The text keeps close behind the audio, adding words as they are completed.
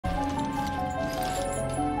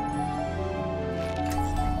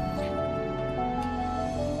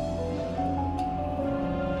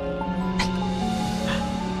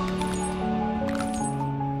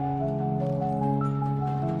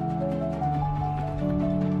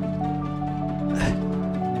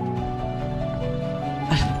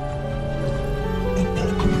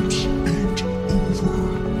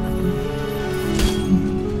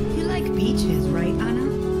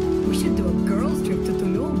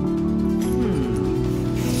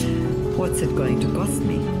What's it going to cost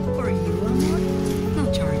me? For you, Amor? No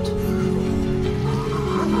charge.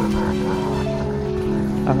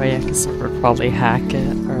 Oh yeah, because we'll probably hack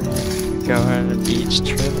it or go on a beach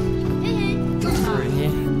trip. Free.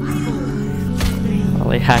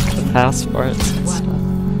 Probably hack the passports and stuff.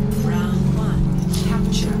 Round 1.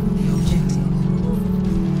 Capture the objective.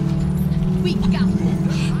 We got this.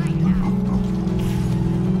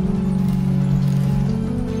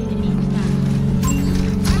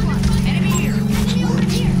 Enemy here. Enemy over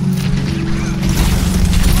here.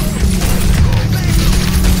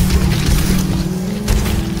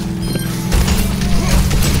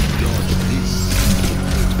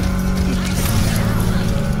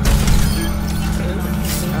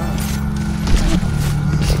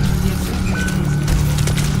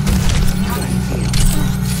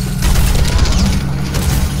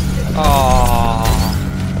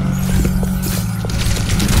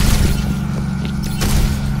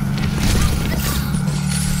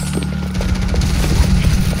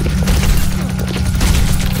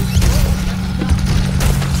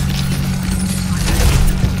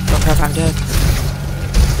 I'm dead.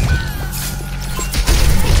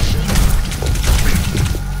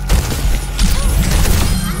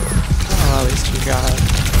 Oh, at least you got it.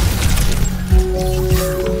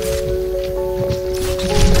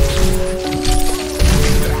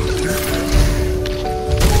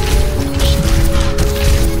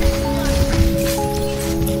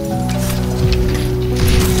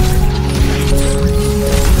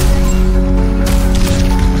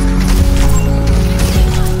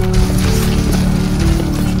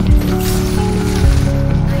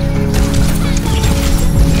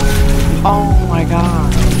 Oh my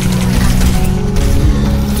god.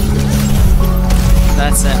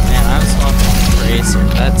 That's it, man. I'm swapping Tracer.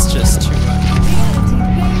 That's just too much.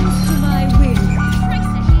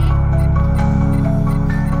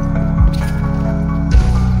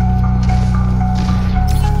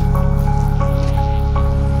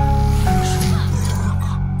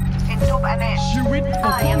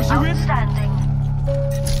 I am outstanding.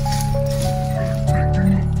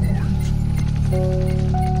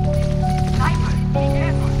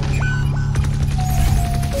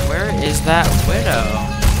 Where is that widow?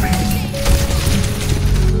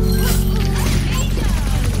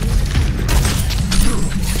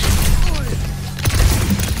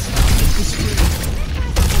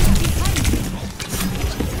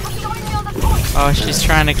 Oh, she's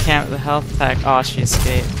trying to camp the health pack. Oh, she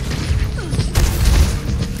escaped.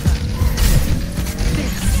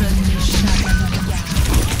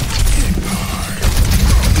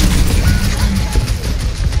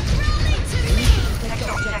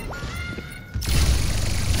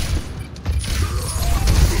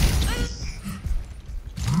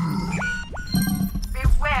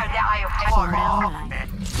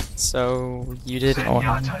 So you didn't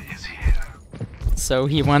win. So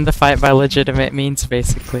he won the fight by legitimate means,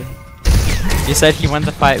 basically. You said he won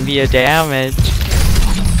the fight via damage.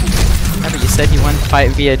 Yeah, but you said he won the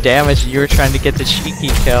fight via damage and you were trying to get the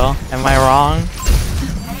cheeky kill. Am I wrong?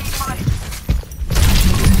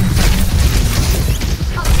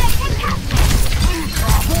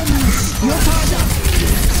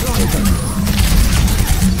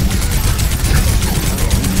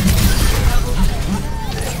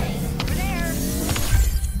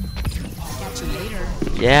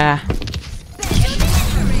 Yeah.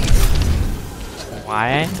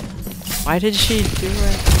 Why? Why did she do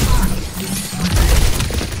it?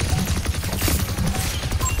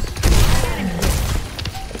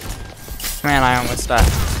 Man, I almost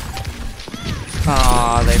died.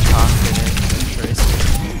 Aw, they pocketed it.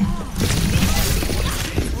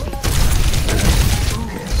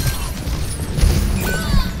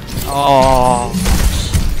 Oh.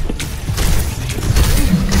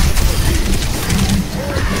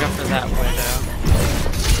 Go for that widow.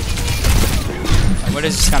 The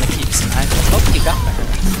widow's just gonna keep sniping. Oh, you got her.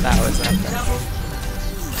 That was epic.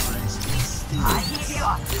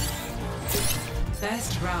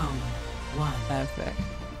 Best round 1. Epic.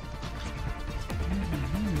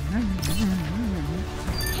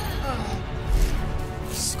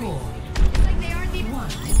 Score.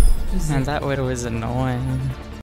 1. Man, that widow is annoying.